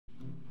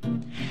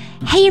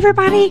Hey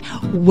everybody,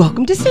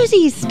 welcome to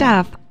Soozie's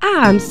Stuff.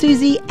 I'm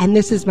Soozie and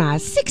this is my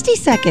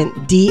 60-second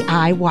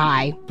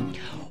DIY.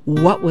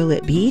 What will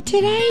it be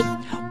today?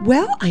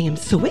 Well, I am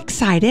so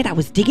excited. I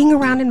was digging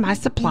around in my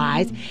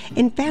supplies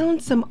and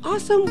found some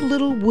awesome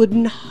little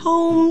wooden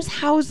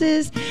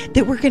houses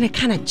that we're going to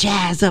kind of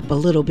jazz up a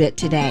little bit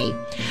today.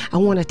 I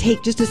want to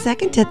take just a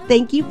second to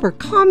thank you for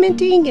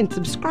commenting and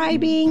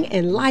subscribing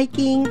and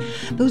liking.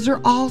 Those are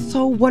all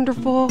so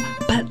wonderful.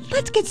 But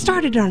let's get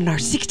started on our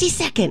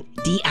 60-second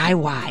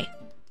DIY.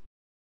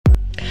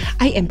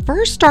 I am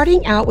first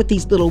starting out with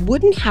these little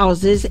wooden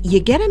houses. You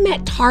get them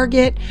at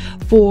Target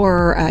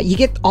you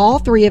get all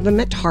three of them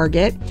at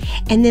Target.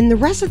 And then the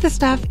rest of the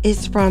stuff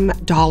is from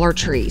Dollar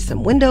Tree.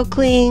 Some window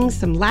clings,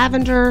 some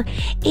lavender,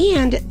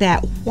 and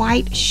that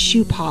white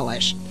shoe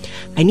polish.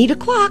 I need a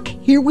clock.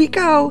 Here we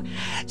go.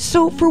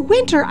 So for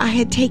winter, I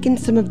had taken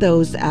some of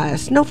those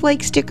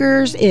snowflake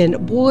stickers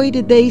and boy,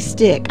 did they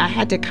stick. I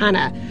had to kind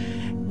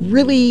of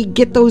really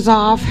get those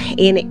off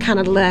and it kind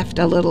of left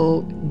a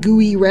little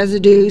gooey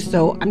residue.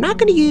 So I'm not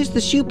going to use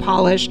the shoe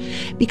polish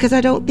because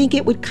I don't think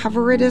it would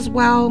cover it as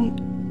well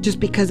just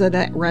because of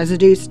that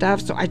residue stuff.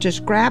 So I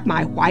just grabbed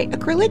my white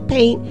acrylic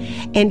paint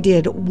and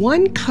did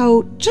one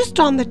coat just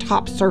on the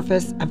top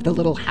surface of the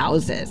little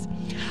houses.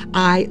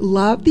 I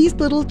love these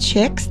little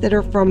chicks that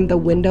are from the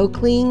window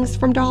clings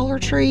from Dollar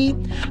Tree.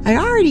 I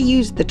already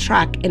used the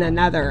truck in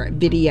another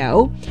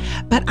video,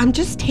 but I'm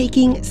just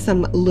taking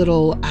some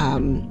little,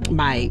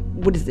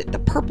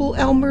 the Purple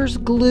Elmer's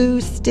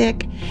glue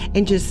stick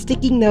and just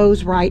sticking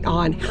those right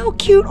on. How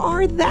cute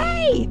are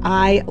they?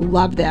 I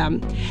love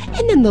them.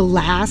 And then the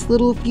last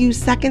little few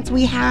seconds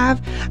we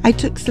have, I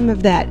took some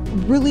of that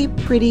really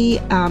pretty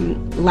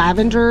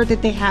lavender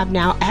that they have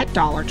now at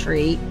Dollar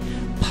Tree,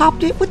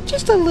 popped it with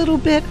just a little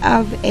bit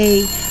of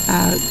a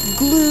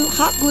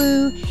hot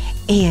glue,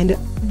 and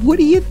what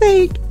do you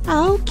think?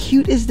 How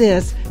cute is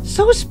this?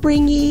 So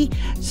springy,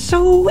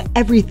 so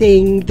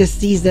everything this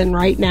season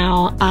right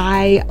now.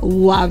 I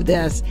love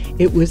this.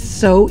 It was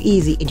so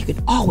easy, and you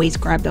can always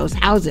grab those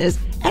houses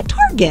at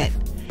Target.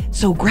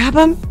 So grab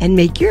them and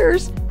make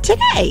yours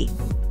today.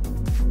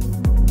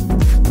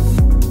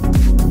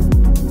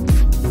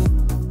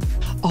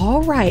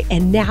 All right,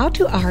 and now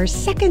to our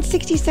second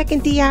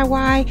 60-second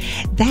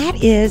DIY.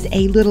 That is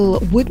a little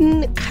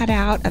wooden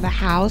cutout of a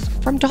house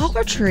from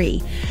Dollar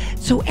Tree.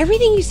 So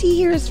everything you see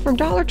here is from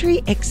Dollar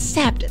Tree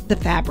except the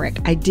fabric.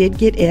 I did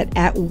get it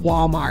at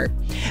Walmart.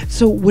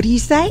 So what do you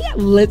say?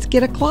 Let's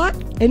get a clock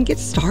and get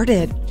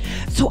started.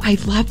 So I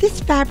love this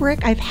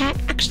fabric. I've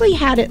actually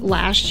had it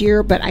last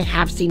year, but I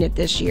have seen it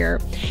this year.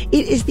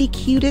 It is the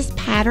cutest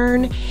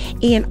pattern,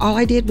 and all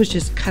I did was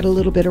just cut a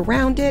little bit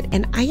around it,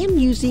 and I am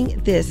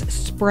using this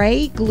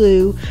spray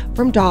glue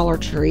from Dollar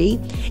Tree.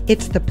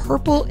 It's the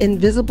purple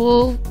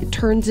invisible. It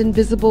turns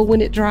invisible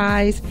when it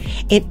dries,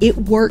 and it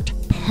worked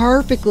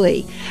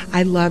perfectly.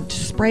 I loved to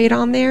spray it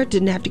on there.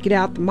 Didn't have to get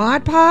out the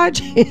Mod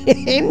Podge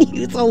and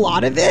use a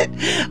lot of it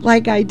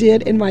like I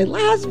did in my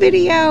last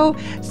video.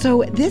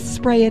 So this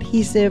spray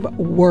adhesive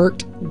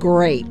worked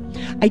great.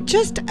 I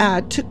just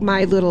took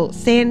my little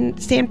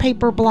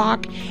sandpaper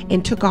block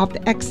and took off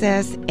the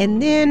excess, and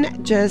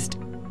then just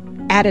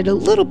added a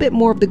little bit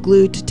more of the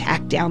glue to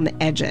tack down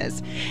the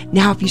edges.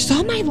 Now, if you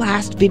saw my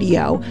last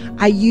video,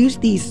 I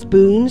used these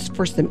spoons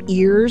for some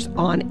ears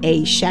on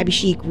a shabby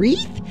chic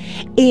wreath,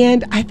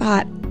 and I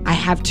thought I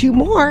have two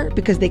more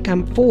because they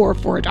come for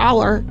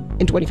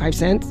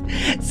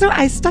 $1.25. So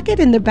I stuck it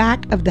in the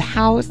back of the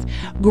house,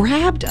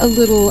 grabbed a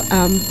little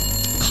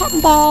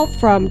cotton ball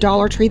from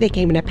Dollar Tree. They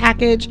came in a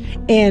package,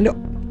 and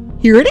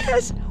here it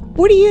is.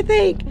 What do you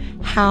think?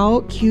 How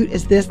cute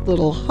is this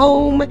little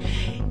home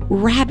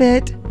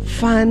rabbit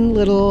fun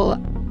little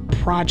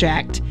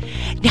project?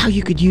 Now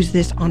you could use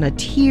this on a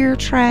tier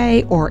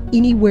tray or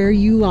anywhere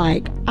you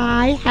like.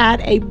 I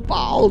had a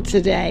ball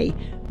today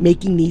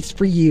making these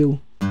for you.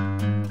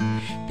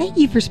 Thank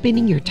you for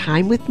spending your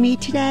time with me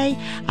today.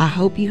 I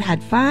hope you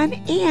had fun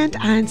and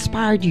I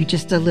inspired you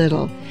just a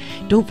little.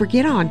 Don't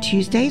forget, on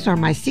Tuesdays are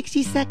my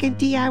 60-second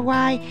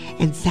DIY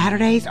and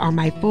Saturdays are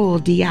my full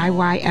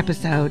DIY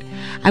episode.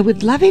 I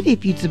would love it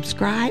if you'd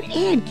subscribe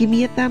and give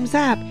me a thumbs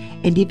up.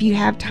 And if you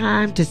have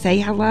time, to say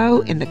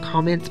hello in the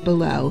comments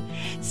below.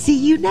 See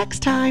you next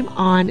time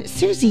on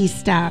Soozie's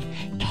Stuff,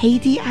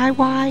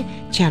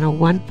 KDIY Channel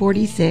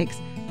 146.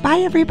 Bye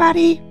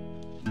everybody.